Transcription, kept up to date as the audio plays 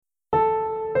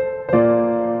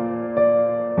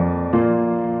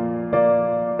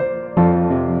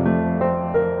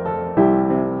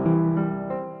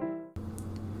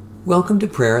Welcome to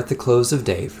prayer at the close of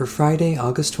day for Friday,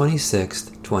 August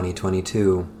 26th,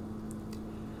 2022.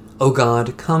 O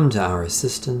God, come to our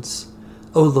assistance.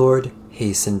 O Lord,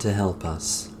 hasten to help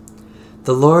us.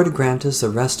 The Lord grant us a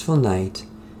restful night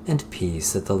and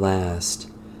peace at the last.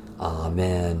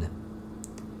 Amen.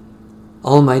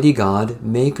 Almighty God,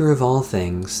 maker of all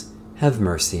things, have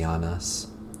mercy on us.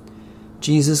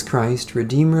 Jesus Christ,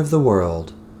 Redeemer of the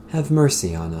world, have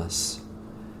mercy on us.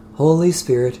 Holy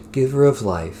Spirit, giver of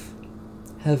life,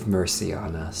 have mercy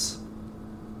on us.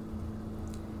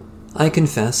 I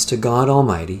confess to God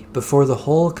Almighty, before the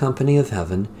whole company of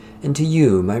heaven, and to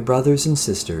you, my brothers and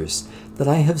sisters, that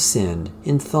I have sinned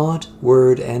in thought,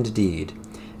 word, and deed,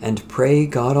 and pray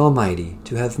God Almighty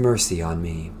to have mercy on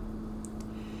me.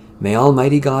 May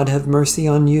Almighty God have mercy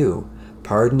on you,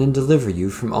 pardon and deliver you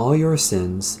from all your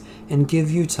sins, and give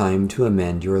you time to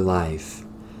amend your life.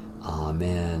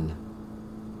 Amen.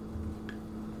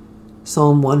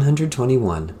 Psalm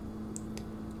 121.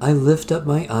 I lift up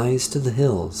my eyes to the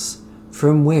hills.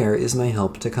 From where is my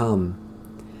help to come?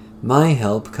 My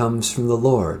help comes from the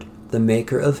Lord, the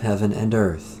maker of heaven and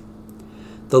earth.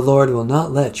 The Lord will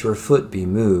not let your foot be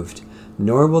moved,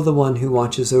 nor will the one who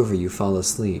watches over you fall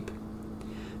asleep.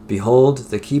 Behold,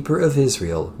 the keeper of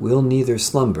Israel will neither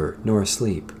slumber nor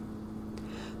sleep.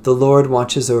 The Lord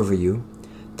watches over you.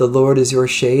 The Lord is your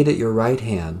shade at your right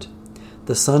hand.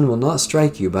 The sun will not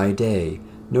strike you by day,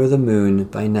 nor the moon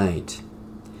by night.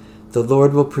 The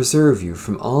Lord will preserve you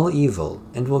from all evil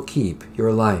and will keep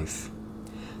your life.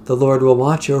 The Lord will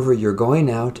watch over your going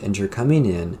out and your coming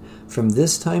in from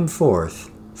this time forth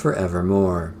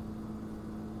forevermore.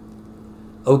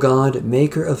 O God,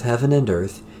 maker of heaven and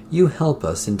earth, you help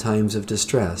us in times of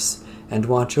distress and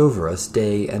watch over us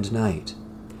day and night.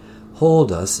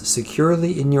 Hold us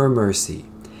securely in your mercy,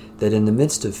 that in the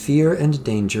midst of fear and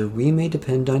danger we may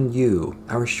depend on you,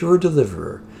 our sure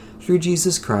deliverer, through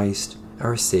Jesus Christ,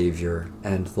 our Savior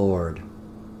and Lord.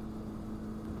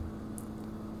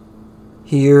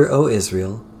 Hear, O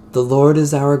Israel, the Lord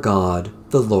is our God,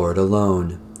 the Lord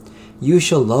alone. You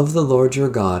shall love the Lord your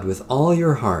God with all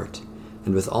your heart,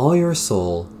 and with all your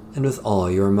soul, and with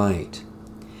all your might.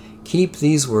 Keep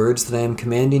these words that I am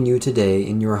commanding you today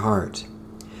in your heart.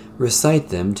 Recite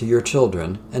them to your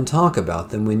children, and talk about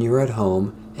them when you are at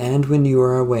home and when you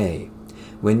are away,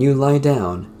 when you lie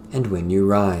down and when you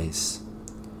rise.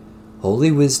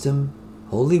 Holy wisdom,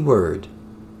 holy word,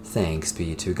 thanks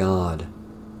be to God.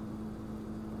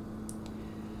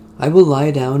 I will lie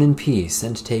down in peace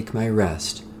and take my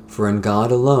rest, for in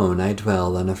God alone I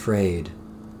dwell unafraid.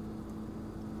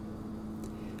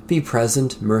 Be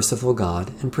present, merciful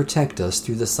God, and protect us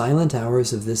through the silent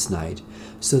hours of this night,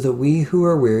 so that we who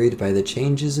are wearied by the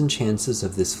changes and chances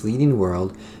of this fleeting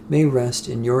world may rest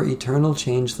in your eternal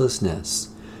changelessness.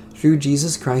 Through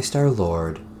Jesus Christ our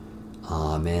Lord.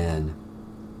 Amen.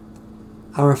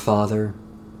 Our Father,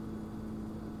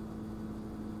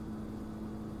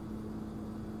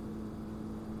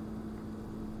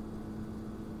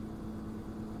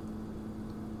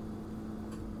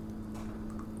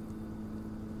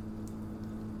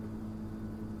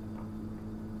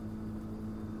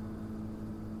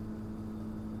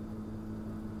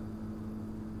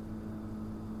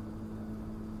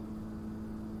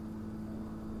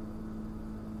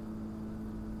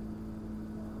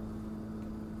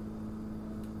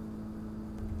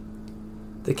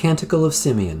 the Canticle of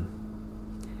Simeon.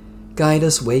 Guide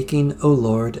us waking, O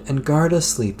Lord, and guard us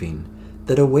sleeping,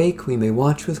 that awake we may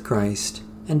watch with Christ,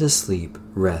 and asleep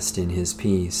rest in his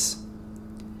peace.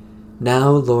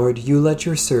 Now, Lord, you let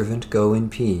your servant go in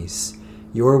peace.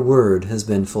 Your word has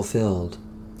been fulfilled.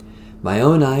 My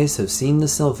own eyes have seen the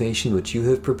salvation which you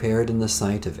have prepared in the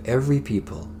sight of every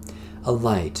people, a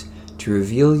light to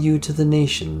reveal you to the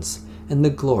nations and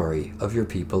the glory of your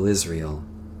people Israel.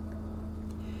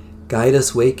 Guide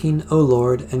us waking, O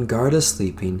Lord, and guard us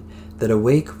sleeping, that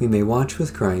awake we may watch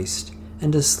with Christ,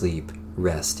 and asleep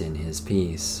rest in his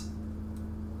peace.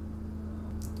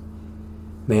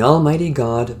 May Almighty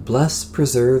God bless,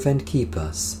 preserve, and keep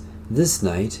us this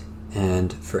night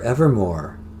and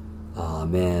forevermore.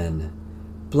 Amen.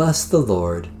 Bless the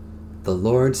Lord. The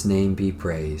Lord's name be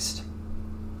praised.